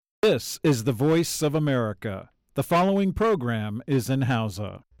This is the voice of America. The following program is in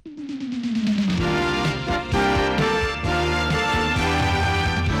Hausa.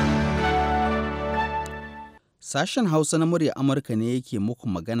 Sashen Hausa na murya Amurka ne yake muku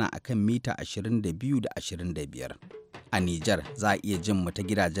magana akan mita 22 da 25. A Nijar za a iya jin mu ta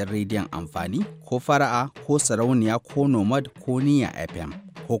gidajen rediyon amfani ko fara'a ko sarauniya ko nomad ko niya FM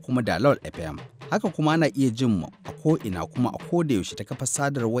ko kuma dalol FM. Haka kuma ana iya jin mu a ko'ina kuma a koda yaushe ta kafa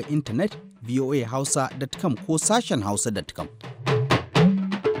sadarwar intanet voahausa.com ko sashen hausa.com.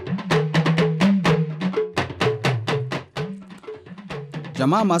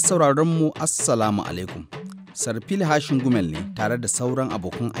 Jama'a masu sauraron mu Assalamu alaikum. Sarfil Hashin Gumel ne tare da sauran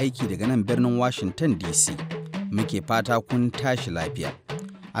abokan aiki daga nan birnin Washington DC. Muke fata kun tashi lafiya.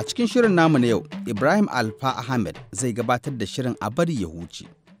 A cikin shirin namu na yau, Ibrahim Alfa Ahmed zai gabatar da shirin a bari ya huce.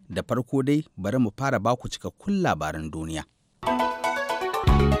 Da farko dai bari mu fara baku cikakkun labaran duniya.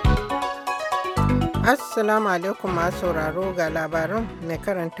 Assalamu alaikum masu sauraro ga labaran mai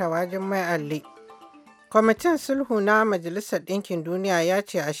karantawa Jummai Alli. Kwamitin sulhu na Majalisar Ɗinkin Duniya ya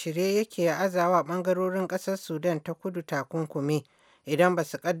ce a shirye yake azawa ɓangarorin ƙasar Sudan ta kudu takunkumi idan ba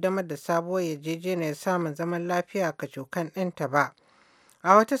su ƙaddamar da sabuwar yarjejeniyar samun zaman lafiya kacokan ɗinta ba.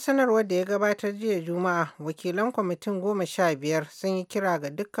 A wata sanarwar da ya gabatar jiya Juma'a, wakilan kwamitin 15 sun yi kira ga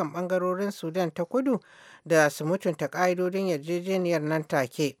dukkan ɓangarorin Sudan ta kudu da su mutunta ƙa'idodin yarjejeniyar nan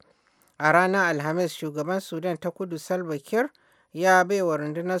take. A ranar Alhamis, shugaban Sudan ta kudu Salva Kiir ya baiwa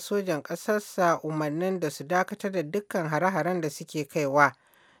rundunar sojan ƙasarsa umarnin da su dakatar da dukkan hare-haren da suke kaiwa.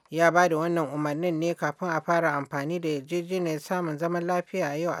 Ya ba da wannan umarnin ne kafin a fara amfani da yarjejeniyar samun zaman lafiya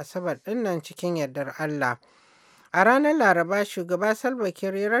a yau Asabar ɗinnan cikin yardar Allah. A ranar Laraba, shugaba Salva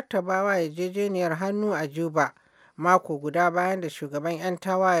Kiir ya rattabawa yarjejeniyar hannu a Juba, mako guda bayan da shugaban 'yan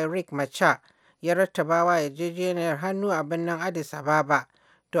tawaye Riek Machar ya rattabawa yarjejeniyar hannu a birnin Addis Ababa.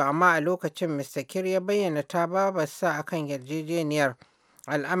 To amma a lokacin Mr. Kiir ya bayyana tababarsa a kan yarjejeniyar,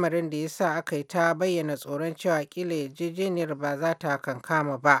 al'amarin da ya sa aka yi ta bayyana tsoron cewa kila yarjejeniyar ba za ta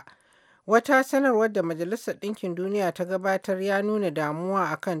kankama ba. Wata sanarwar da Majalisar Ɗinkin Duniya ta gabatar ya nuna damuwa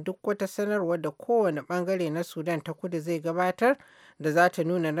akan duk wata sanarwar da kowane ɓangare na Sudan ta kudu zai gabatar da za ta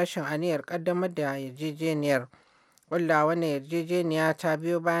nuna rashin aniyar ƙaddamar da yarjejeniyar. Ƙulla wannan yarjejeniya ta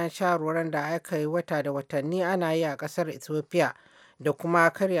biyo bayan shawarwarin da aka yi wata da watanni ana yi a ƙasar Ethiopia da kuma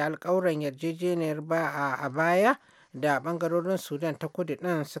karya alƙawuran yarjejeniyar ba a baya da ɓangarorin Sudan ta kudu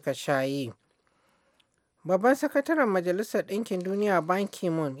ɗin suka sha yi. Babban sakataren Majalisar Ɗinkin Duniya Ban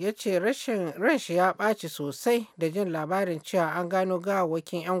Ki-moon ya ce ran shi ya ɓaci sosai da jin labarin cewa an gano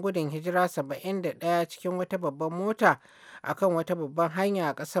gawawwakin 'yan gudun hijira 71 cikin wata babban mota akan wata babban hanya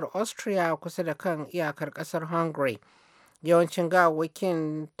a ƙasar Austria kusa da kan iyakar ƙasar Hungary. Yawancin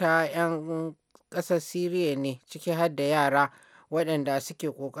gawawwakin ta 'yan ƙasar Siriya ne, ciki har da yara waɗanda suke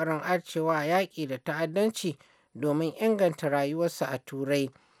ƙoƙarin arcewa yaƙi da ta'addanci domin inganta rayuwarsu a Turai.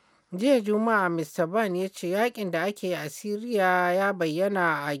 Jiya Juma'a Mr. Ban ya ce yakin da ake a Siriya ya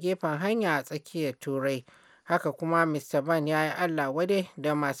bayyana a gefen hanya a tsakiyar Turai. Haka kuma Mr. Ban ya yi Allah wadai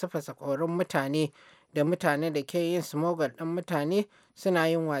da masu fasakorin mutane da mutane da ke yin smogal ɗin mutane suna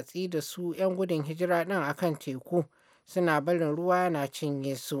yin watsi da su 'yan gudun hijira ɗin akan teku suna barin ruwa na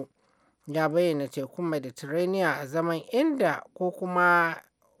cinye su. Ya bayyana tekun Mediterranean a zaman inda ko kuma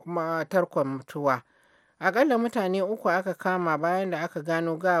tarkon mutuwa. Akalla mutane 3 aka kama bayan da aka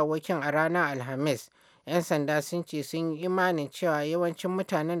gano gawawwakin a ranar Alhamis. 'Yan sanda sun ce sun yi imanin cewa yawancin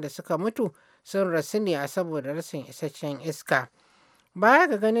mutanen da suka mutu sun rasu ne a saboda rashin isasshen iska. Baya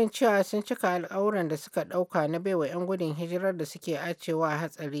ga ganin cewa sun cika alƙawuran da suka ɗauka na baiwa 'yan gudun hijirar da suke acewa a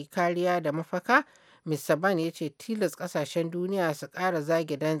hatsari kariya da mafaka, Mr. Ban ya ce tilas ƙasashen duniya su ƙara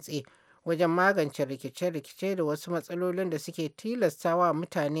zage dantse wajen magance rikice-rikice da wasu matsalolin da suke tilastawa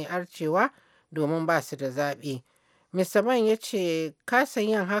mutane arcewa domin ba su da zaɓi. Mr. Ban ya ce kasan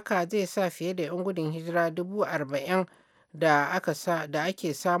yin haka zai sa fiye da 'yan gudun hijira 40,000 da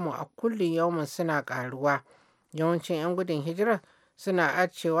ake samu a kullum yaumin suna ƙaruwa. Yawancin 'yan gudun hijira suna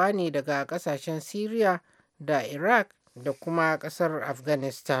arcewa ne daga ƙasashen Syria da Iraq da kuma ƙasar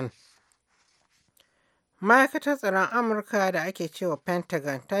Afghanistan. Ma'aikatar tsaron Amurka da ake cewa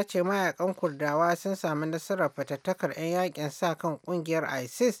Pentagon ta ce mayakan Kurdawa sun sami nasarar fatattakar 'yan yakin sa kan ƙungiyar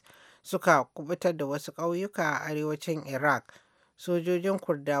ISIS suka kubutar da wasu ƙauyuka a arewacin Iraq. Sojojin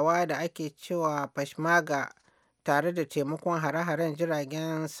Kurdawa da ake cewa Peshmerga tare da taimakon hare-haren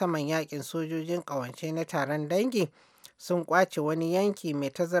jiragen saman yakin sojojin ƙawance na taron dangi sun ƙwace wani yanki mai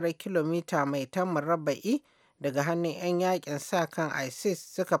tazarar kilomita mai tan murabba'i daga hannun 'yan yakin sa kan ISIS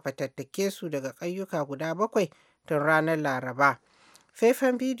suka fatattake su daga ƙauyuka guda 7 tun ranar Laraba.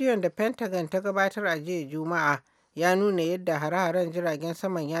 Faifan bidiyon da Pentagon ta gabatar a jiya Juma'a ya nuna yadda hare-haren jiragen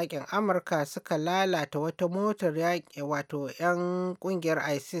saman yakin Amurka suka lalata wata motar yaƙi wato 'yan ƙungiyar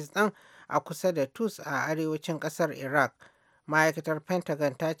ISIS ɗin a kusa da Tus a arewacin ƙasar Iraq. Ma'aikatar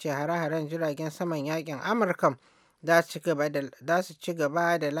Pentagon ta ce hare-haren jiragen saman yakin Amurka za su ci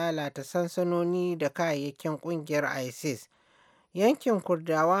gaba da lalata sansanoni da kayayyakin ƙungiyar ISIS. Yankin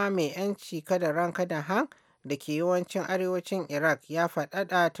Kurdawa mai 'yanci kada ran kada han da ke yawancin arewacin Iraq ya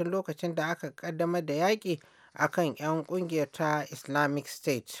faɗaɗa tun lokacin da aka ƙaddamar da yaƙi a kan 'yan ƙungiyar ta Islamic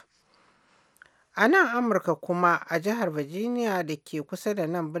State. A nan Amurka kuma a jihar Virginia da ke kusa da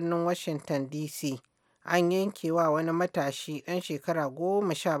nan birnin Washington DC an yankewa wani matashi ɗan shekara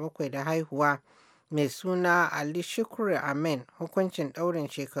 17 da haihuwa mai suna Ali Shukri Amin hukuncin ɗaurin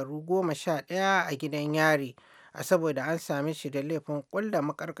shekaru 11 a gidan yari a saboda an same shi da laifin ƙulla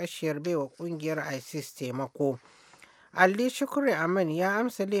maƙarƙashiyar baiwa ƙungiyar ISIS taimako. Ali Shukri Amin ya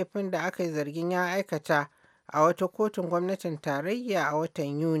amsa laifin da aka yi zargin ya aikata a wata kotun gwamnatin tarayya a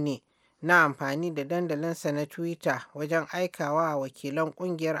watan Yuni na amfani da dandalinsa na Twitter wajen aikawa wakilan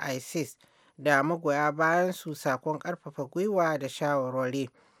ƙungiyar ISIS da magoya bayan su sakon ƙarfafa gwiwa da shawarwari.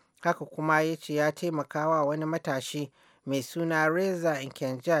 Haka kuma ya ce ya taimakawa wani matashi mai suna Reza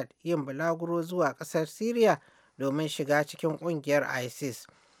Inkenjad yin bulaguro zuwa ƙasar Syria domin shiga cikin ƙungiyar ISIS.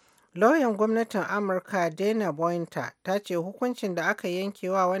 Lauyan gwamnatin Amurka Dana Boynton ta ce hukuncin da aka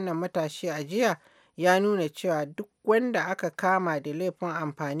yankewa wannan matashi a jiya ya nuna cewa duk wanda aka kama da laifin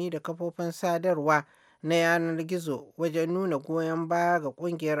amfani da kafofin sadarwa na yanar gizo wajen nuna goyon baya ga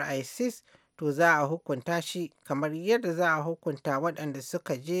ƙungiyar ISIS to za a hukunta shi kamar yadda za a hukunta waɗanda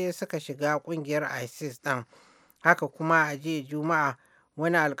suka je suka shiga ƙungiyar ISIS ɗin. Haka kuma a jiya Juma'a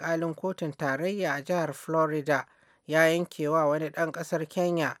wani alƙalin kotun tarayya a jihar Florida ya yankewa wani ɗan ƙasar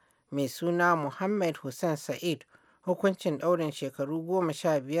Kenya mai suna Muhammad Hussein Sa'id hukuncin ɗaurin shekaru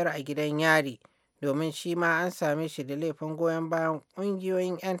 15 a gidan yari domin shi ma an same shi da laifin goyon bayan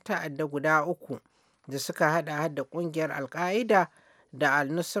ƙungiyoyin 'yan ta'adda guda uku da suka hada da ƙungiyar Al-Qaida da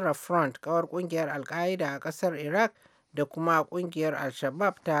Al-Nusra Front kawar ƙungiyar Al-Qaida a ƙasar Iraq da kuma ƙungiyar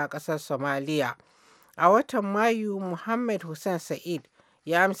Al-Shabaab ta ƙasar Somalia. A watan Mayu, Muhammad Hussein Sa'id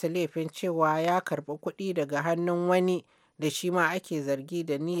ya amsa laifin cewa ya karɓi kuɗi daga hannun wani da shi ma ake zargi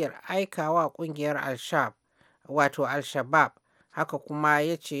da niyyar aikawa ƙungiyar Al-Shabaab. Haka kuma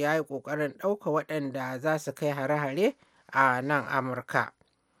ya ce ya yi ƙoƙarin ɗauka waɗanda za su kai hare-hare a nan Amurka.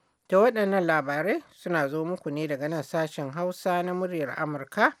 Da waɗannan labarai suna zo muku ne daga nan sashen Hausa na muryar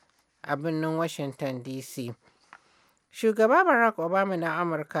Amurka a birnin Washington DC. Shugaba Barack Obama na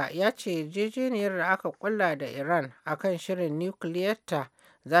Amurka ya ce yarjejeniyar da aka kulla da Iran akan shirin nukiliyarta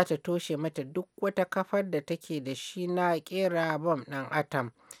za ta toshe mata duk wata kafar da take da shi na kera bom ɗin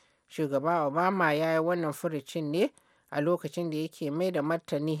atom. Shugaba Obama ya yi wannan furucin ne a lokacin da yake mai da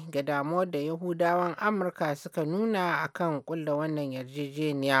martani ga damuwar da Yahudawan Amurka suka nuna akan kulla wannan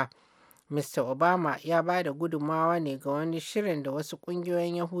yarjejeniya. Mr. Obama ya ba da gudunmawa ne ga wani shirin da wasu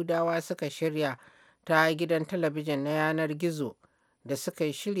ƙungiyoyin Yahudawa suka shirya ta gidan talabijin na yanar gizo da suka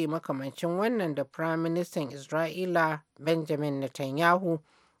yi shiri makamancin wannan da Firaministan Isra'ila Benjamin Netanyahu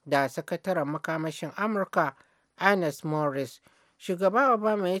da Sakataren Makamashin Amurka Ernest Morris. Shugaba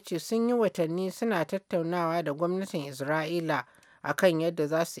Obama ya ce sun yi watanni suna tattaunawa da gwamnatin Isra'ila akan yadda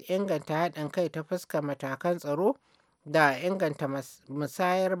za su inganta haɗin kai ta fuskar matakan tsaro da inganta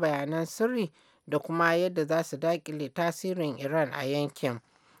musayar bayanan sirri da kuma yadda za su daƙile tasirin Iran a yankin.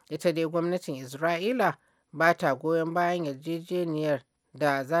 Ita dai gwamnatin Isra'ila ba ta goyon bayan yarjejeniyar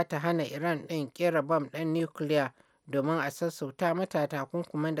da za ta hana Iran ɗin ƙera bam ɗin nukiliya domin a sassauta mata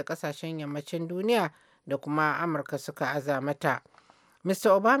takunkuman da ƙasashen yammacin duniya da kuma Amurka suka aza mata.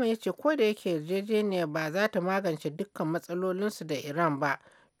 Mr. Obama ya ce ko da yake yarjejeniyar ba za ta magance dukkan matsalolinsu da Iran ba,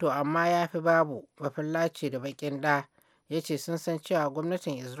 to amma ya fi babu bafallaci da baƙin ɗa. Ya ce sun san cewa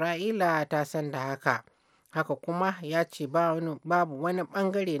gwamnatin Isra'ila ta san da haka. Haka kuma ya ce babu wani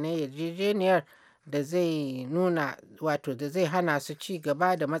ɓangare na yarjejeniyar da zai nuna wato da zai hana su ci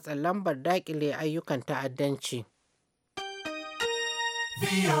gaba da matsin lambar daƙile ayyukan ta'addanci.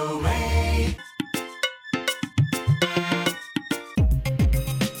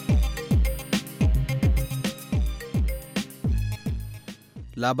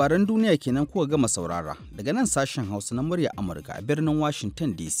 Labaran duniya kenan kuka gama saurara daga nan sashen Hausa na murya Amurka a birnin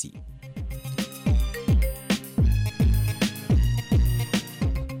Washington DC.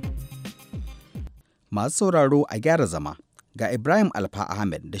 Masu sauraro a gyara zama ga Ibrahim Alfa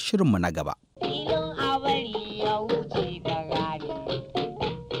Ahmed da shirinmu na gaba.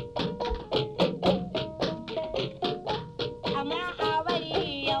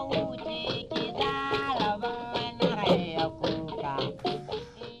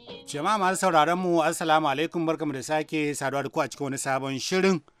 Jama'a masu sauraron mu assalamu alaikum, barkamu da sake saduwa da ku a cikin wani sabon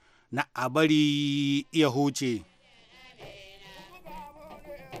shirin na a bari ya huce.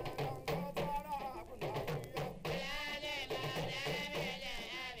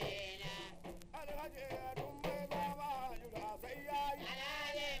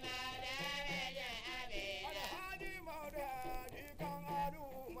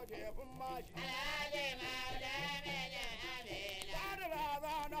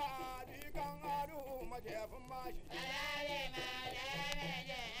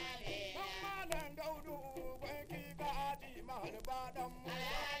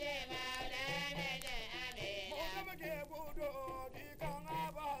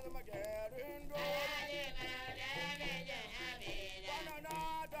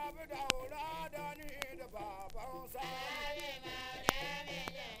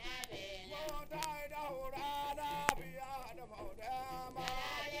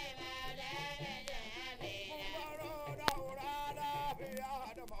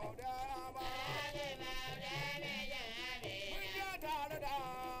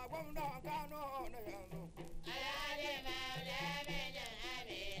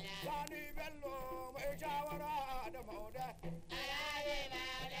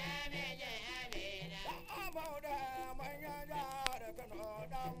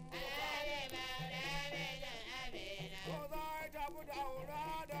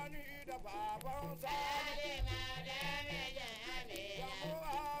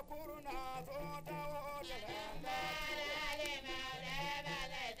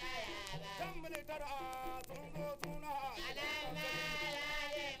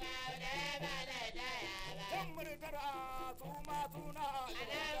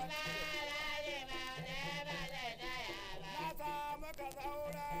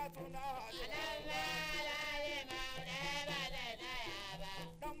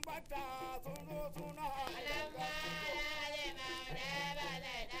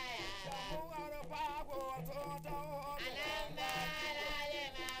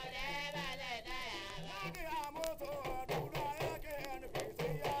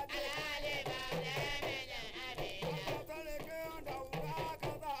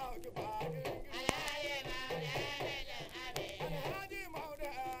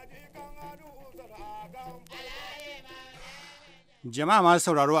 Jama'a masu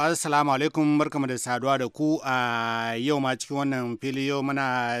sauraro assalamu alaikum, barkamu da saduwa da ku a yau ma cikin wannan fili. Yau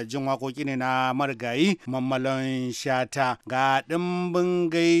muna jin waƙoƙi ne na marigayi Mammalon Shata. Ga ɗimbin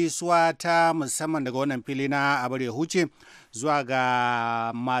gaisuwa ta musamman daga wannan fili na abar ya huce zuwa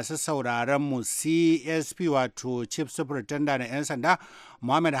ga masu sauraron mu CSP wato Chief Superintendent na 'yan sanda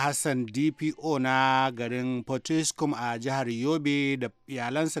Muhammad Hassan DPO na garin Potiskum a jihar Yobe da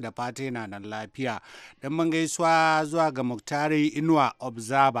iyalansa da fata yana nan lafiya. Dan mun gaisuwa zuwa ga Muktari Inuwa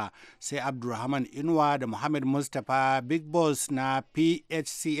Observer, sai Abdulrahman Inuwa da Muhammad Mustapha Big Boss na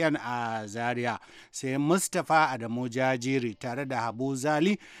PHCN a Zaria, sai Mustapha Adamu Jajiri tare da Habu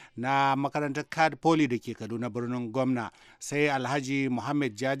Zali na makarantar Card Poly da ke Kaduna birnin Gwamna, sai Alhaji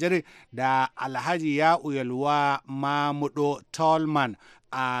Muhammad Jajiri da Alhaji Ya'uyalwa Mamudo Tolman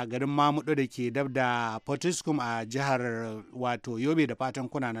a garin Mamudo da ke dab da Potiskum a jihar wato Yobe, da fatan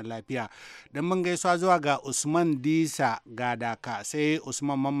kunanan lafiya. Dan mun gaisuwa zuwa ga Usman Disa Gadaka, sai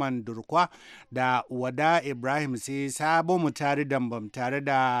Usman Mamman Durkwa da Wada Ibrahim, sai Sabo Mutari Dambam tare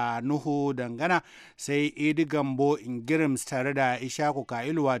da Nuhu Dangana, sai Idi Gambo Ingirims tare da Ishaku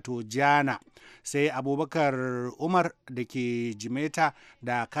Kailu wato Jana, sai Abubakar Umar da ke Jimeta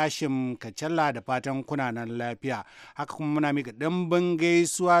da Kashim Kacalla, da fatan kunanan lafiya. Haka kuma muna mika ɗimbin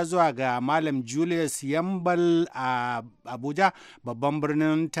gaisuwa zuwa ga Malam Julius Yambal a Abuja, babban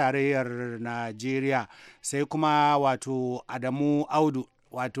birnin tarayyar Najeriya, sai kuma wato Adamu Audu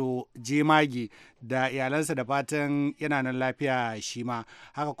wato Jemagi da iyalansa, da fatan yana nan lafiya shi ma.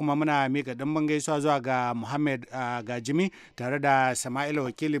 Haka kuma muna mika ɗimbin gaisuwa zuwa ga Muhammad Gajimi tare da Sama'ila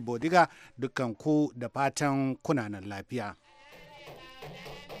Wakili Bodiga, dukkan ku da fatan kuna nan lafiya.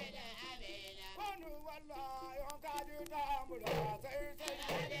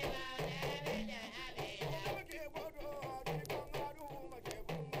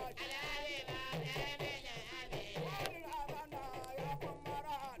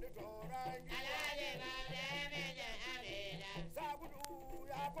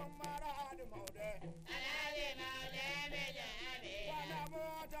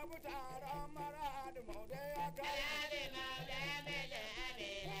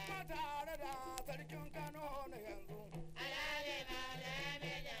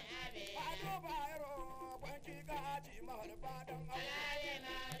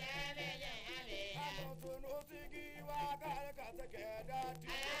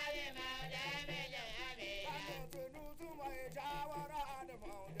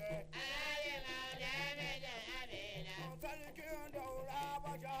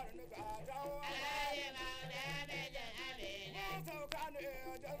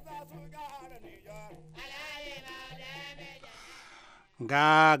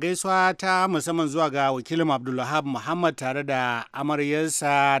 Ga gaisuwa ta musamman zuwa ga wakilin Abdulwahab Muhammad tare da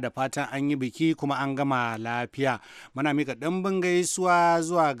amaryarsa da fatan an yi biki kuma an gama lafiya. Muna mika ɗimbin gaisuwa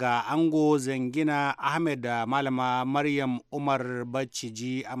zuwa ga ango Zangina Ahmed da malama Maryam Umar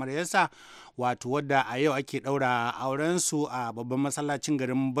Bacciji amaryarsa. Wato wadda a yau ake ɗaura aurensu a babban masallacin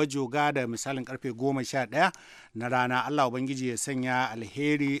garin Bajoga da misalin karfe 11 na rana. Allah Ubangiji ya sanya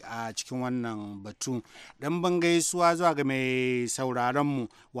alheri a cikin wannan batu. Dan ban gaisuwa zuwa ga mai sauraronmu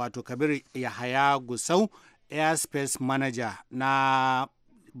wato Kabir Yahaya Gusau, Airspace Manager na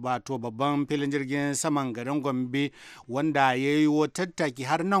wato babban filin jirgin saman garin Gombe, wanda ya yi tattaki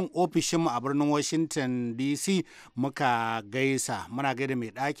har nan ofishinmu a birnin Washington DC muka gaisa. Muna gaida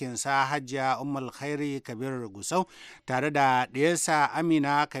mai ɗakin sa Hajiya Ummul Khairi Kabir Gusau tare da ɗiyarsa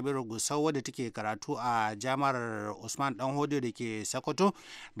Amina Kabir Gusau wadda take karatu a jami'ar Usman Danhodiyo da ke Sokoto,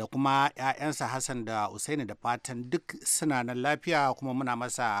 da kuma 'ya'yansa Hassan da Usaini, da fatan duk suna nan lafiya, kuma muna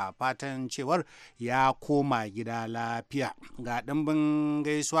masa fatan cewar ya koma gida lafiya. Ga ɗimbin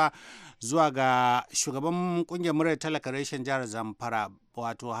gaisuwa zuwa ga shugaban kungiyar murar talaka reshen jihar Zamfara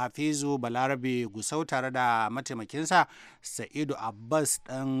wato Hafizu Balarabe Gusau tare da mataimakinsa Sa'idu Abbas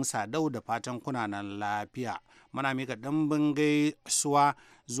ɗan Sadau, da fatan kuna nan lafiya. Muna mika ɗimbin gaisuwa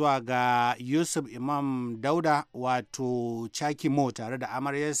zuwa ga Yusuf Imam Dauda wato Chakimo tare da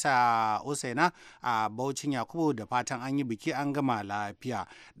amaryarsa Usaina a Baucin Yakubu, da fatan an yi biki an gama lafiya.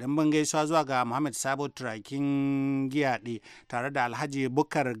 Ɗimbin gaisuwa zuwa ga Muhammad Sabo Turakin Giyaɗe tare da Alhaji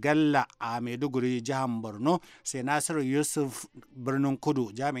Bukar Galla a Maiduguri jihar Borno, sai Nasiru Yusuf Birnin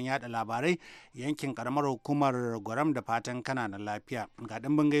Kudu jami'in yada labarai yankin karamar hukumar Gwaram, da fatan kana na lafiya. Ga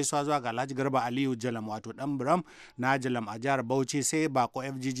ɗimbin gaisuwa zuwa ga Alhaji Garba Aliyu Jalam wato ɗan Buram na Jalam a jihar Bauchi, sai Bako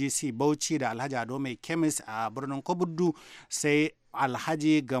FGGC Bauchi da Alhaji Ado Mai Kemis a birnin Kobudu, sai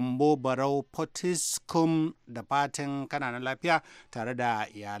Alhaji Gambo Barau Potiskum, da fatan kana na lafiya tare da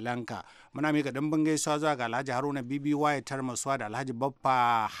iyalanka. Muna mika ɗimbin gaisuwa zuwa ga Alhaji Haruna BBY Tarmasuwa da Alhaji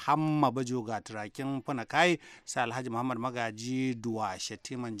Baffa Hamma Bajoga Turakin Funakai, sai Alhaji Muhammad Magaji Duwa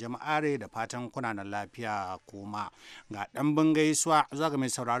Shatiman Jama'are, da fatan kuna na lafiya kuma. Ga ɗimbin gaisuwa zuwa ga mai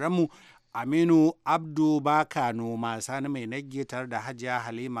sauraron mu Aminu Abdu Baka Noma Sani mai nagge tare da Hajiya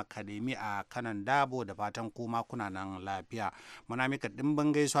Halima Kademi a Kanan Dabo, da fatan kuma kuna nan lafiya. Muna mika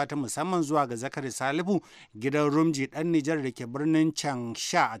ɗimbin gaisuwa ta musamman zuwa ga Zakari Salihu gidan Rumji ɗan Nijar da ke birnin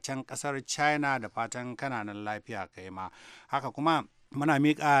Changsha a can ƙasar China, da fatan kana nan lafiya kai ma. Haka kuma muna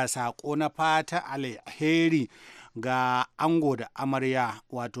mika saƙo na fata alheri ga ango da amarya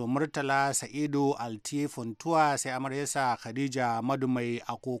wato Murtala Sa'idu Alti Funtuwa, sai amaryarsa Khadija Madu Mai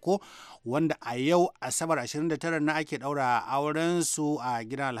Akoko, wanda a yau Asabar 29 na ake daura auren su a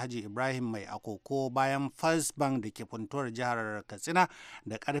gidan Alhaji Ibrahim Mai Akoko bayan First Bank da ke Funtuwar jihar Katsina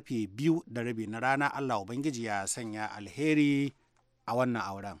da karfe 2:30 na rana. Allah Ubangiji ya sanya alheri a wannan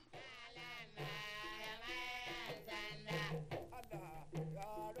auren.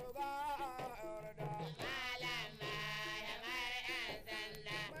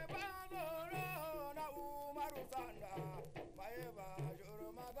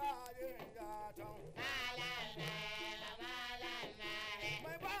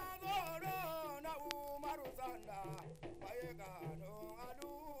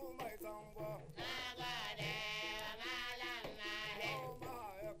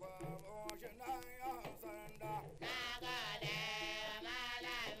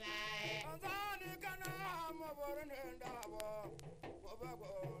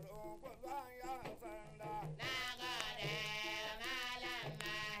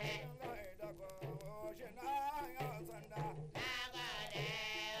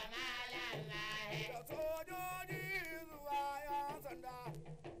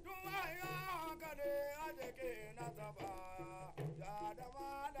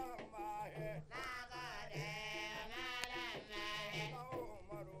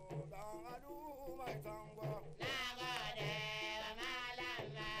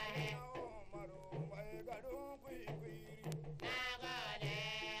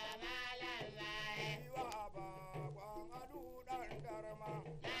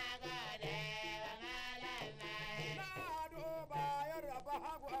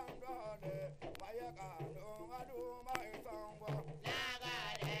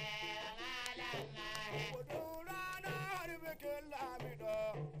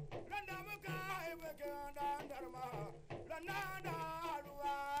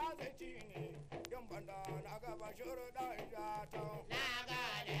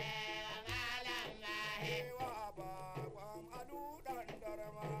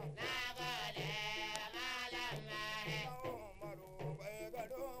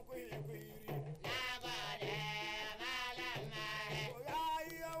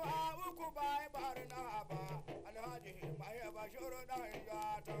 bashir dan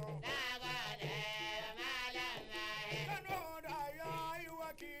gato Kano da yayi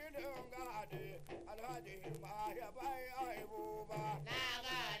wakilin gade alhaji ma ya bai aibu ba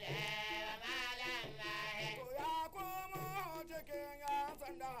ya komo cikin yan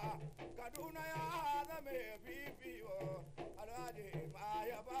sanda Kaduna ya zame bibiyo alhaji ma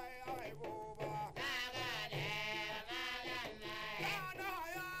ya bai aibu ba Kana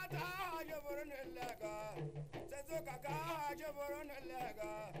ya tashi birnin Lega sai suka kashi birnin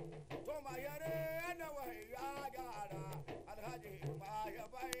Lega to ma yare da wai ya gyara alhaji ma ya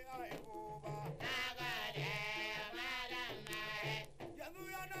bai aibu ba yanzu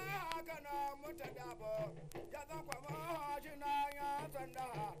yana kana mutu dabo ya zan kwama shi na ya sanda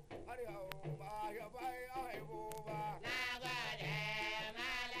har yau ma ya bai aibu ba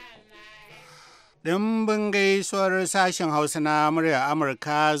Ɗimbin gaisuwar sashen Hausa na murya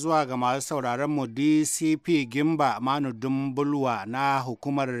Amurka zuwa ga masu sauraron mu DCP Gimba Manu Dumbulwa na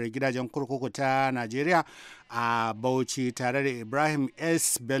hukumar gidajen kurkuku ta Najeriya a Bauchi tare da Ibrahim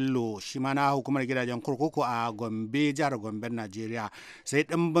S. Bello shi ma na hukumar gidajen kurkuku a Gombe jihar Gombe Najeriya. Sai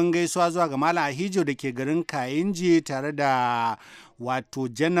ɗimbin gaisuwa zuwa ga Malam Ahijo da ke garin Kayinji tare da wato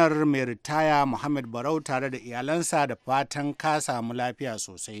janar mai ritaya Muhammad Barau tare da iyalansa da fatan ka samu lafiya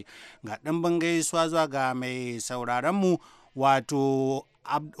sosai. Ga ɗimbin gaisuwa zuwa ga mai sauraronmu wato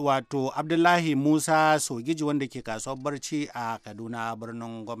Abdullahi Musa Sogiji wanda ke kasuwar Barci a Kaduna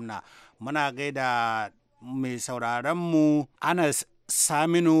birnin gwamna. Muna gaida mai sauraronmu Anas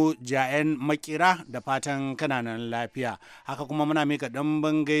Saminu Ja'en Makira da fatan kananan lafiya. Haka kuma muna mika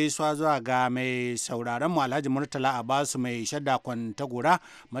ɗimbin gaisuwa zuwa ga mai sauraron mu Alhaji Murtala Abasu mai shadda Kwantagora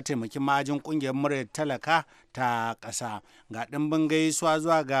mataimakin ma'ajin ƙungiyar muryar talaka ta ƙasa. Ga ɗimbin gaisuwa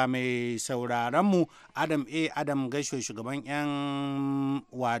zuwa ga mai sauraron mu Adam Adam Gaisho shugaban 'yan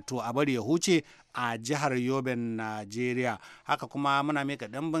wato abar ya huce a jihar Yoben, Najeriya. Haka kuma muna mika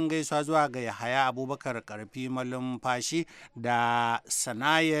ɗimbin gaisuwa zuwa ga Yahaya Abubakar Karfi Malumfashi da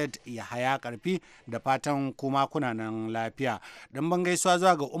Sanayed Yahaya Karfi da fatan kuma kuna nan lafiya. Ɗimbin gaisuwa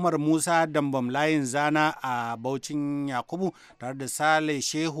zuwa ga Umar Musa Dambam Layin Zana a Baucin Yakubu tare da Sale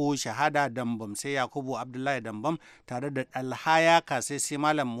Shehu Shahada Dambam sai Yakubu Abdullahi Dambam tare da Alhaya Kasai sai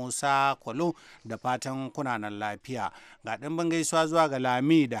Malam Musa Kwalo da fatan kuna nan lafiya. Ga ɗimbin gaisuwa zuwa ga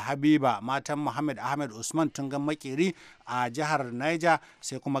Lami da Habiba matan Muhammad Ahmed Usman Tungan Makeri a jihar Niger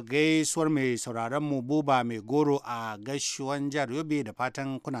sai kuma gaisuwar mai sauraron mu Buba Mai Goro a Gashuwan jihar Yobe da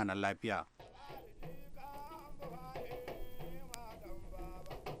fatan kuna nan lafiya.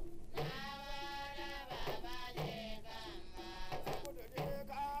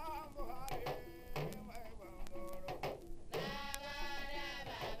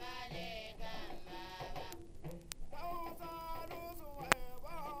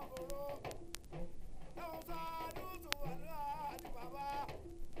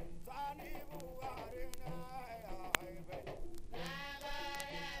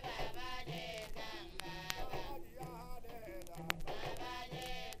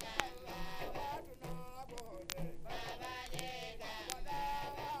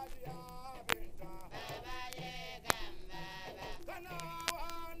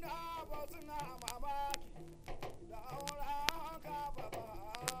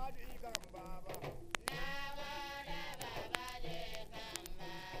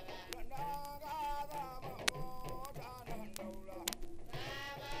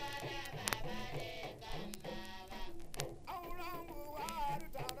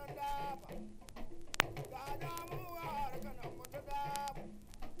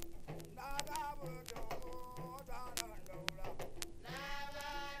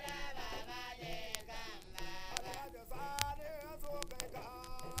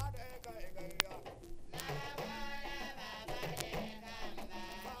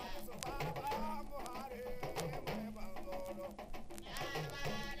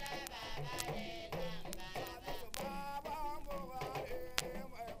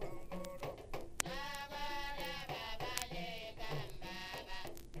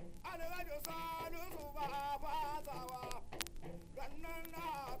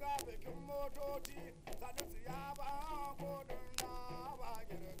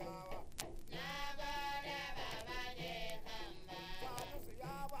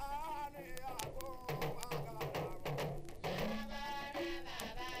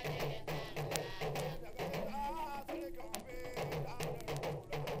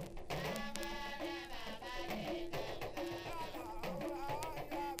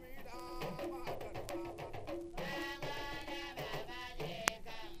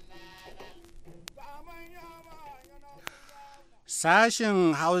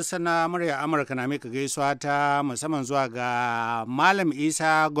 Sashen Hausa na murya Amurka na mika gaisuwa ta musamman zuwa ga Malam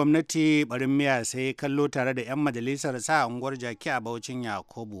Isa gwamnati barin miya sai kallo tare da 'yan majalisar sa unguwar Jaki a Baucin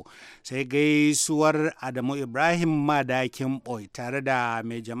Yakubu. Sai gaisuwar Adamu Ibrahim Madakin Boy tare da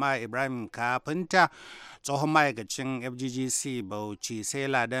mai jama'a Ibrahim Kafinta. Tsohon ma'aikacin FGGC Bauchi, sai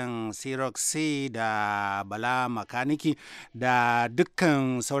Ladan Xerox C da Bala Makaniki da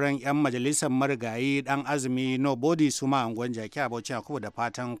dukkan sauran 'yan majalisar marigayi dan azumi Nobody su ma angon Jaki a Bauchi Yakubu, da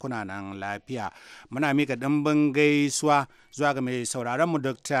fatan kuna nan lafiya. Muna mika dimbin gaisuwa zuwa ga mai sauraron mu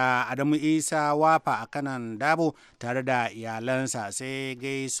Dr. Adamu Isa Wafa a kanan Dabo tare da iyalansa, sai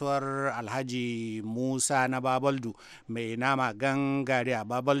gaisuwar Alhaji Musa na Babaldu mai nama gangare a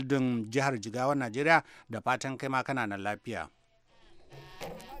Babaldun jihar Jigawa Najeriya, da fatan kai ma kana nan lafiya.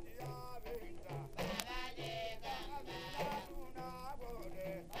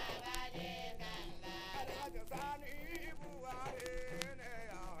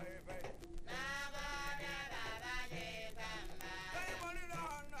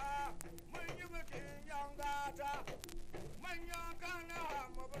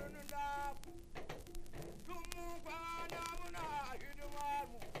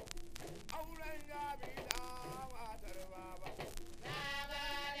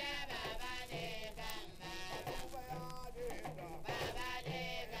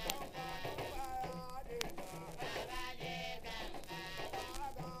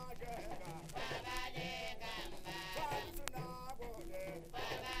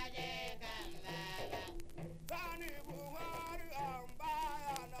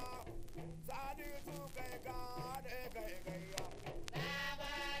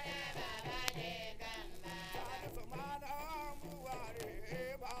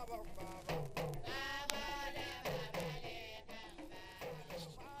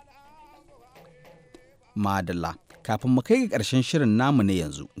 Madalla, kafin mu kai ga ƙarshen shirin namu na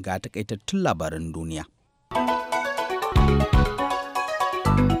yanzu ga takaitattun labaran duniya.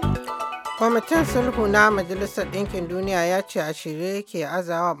 Kwamitin sulhu na Majalisar Ɗinkin Duniya ya ce a shirye yake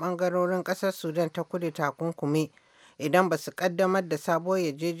azawa ɓangarorin ƙasar Sudan ta kudu takunkumi idan ba su ƙaddamar da sabuwar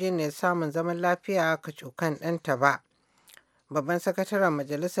yarjejeniyar samun zaman lafiya kacokan ɗanta ba. Babban sakataren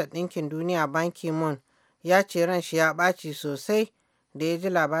Majalisar Ɗinkin Duniya Ban Ki-moon ya ce ran shi ya ɓaci sosai da ya ji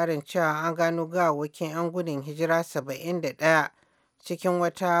labarin cewa an gano gawawwakin 'yan gudun hijira 71 cikin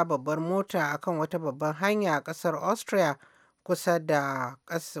wata babbar mota akan wata babbar hanya a ƙasar Austria kusa da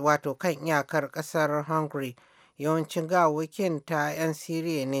wato kan iyakar ƙasar Hungary. Yawancin gawawwakin ta 'yan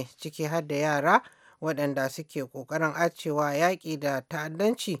Siriya ne, ciki har da yara waɗanda suke ƙoƙarin arcewa yaƙi da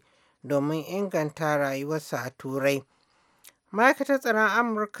ta'addanci domin inganta rayuwarsu a Turai. Ma'aikatar tsaron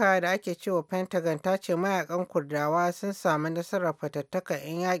Amurka da ake cewa Pentagon ta ce mayakan Kurdawa sun samu nasarar fatattaka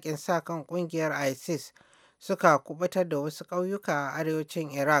 'yan yakin sa kan kungiyar ISIS suka kubutar da wasu ƙauyuka a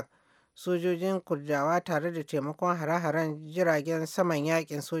arewacin Iraq. Sojojin Kurdawa tare da taimakon hare-haren jiragen saman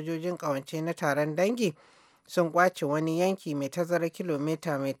yakin sojojin ƙawance na taron dangi sun kwace wani yanki mai tazarar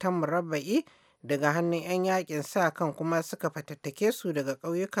kilomita mai tan murabba'i daga hannun 'yan yakin sa kan, kuma suka fatattake su daga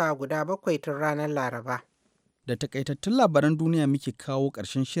ƙauyuka guda 7 tun ranar Laraba. Da takaitattun labaran duniya muke kawo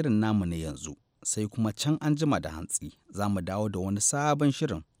ƙarshen shirin namu na yanzu, sai kuma can an jima da hantsi za mu dawo da wani sabon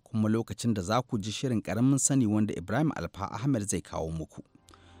shirin, kuma lokacin da za ku ji shirin ƙaramin sani wanda Ibrahim Alfa Ahmed zai kawo muku.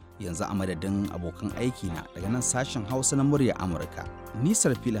 Yanzu a madadin abokan aiki na daga nan sashen Hausa na murya Amurka,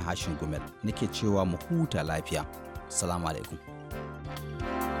 nisar fili hashin gumel nake cewa mu huta lafiya. Salamu alaikum.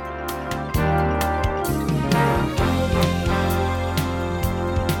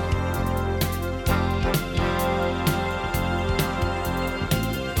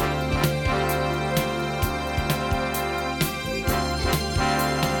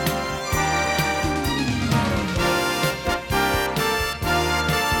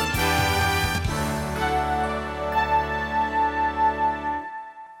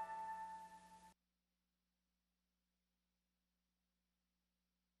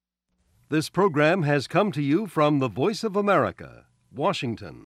 This program has come to you from the Voice of America,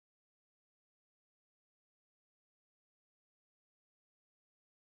 Washington.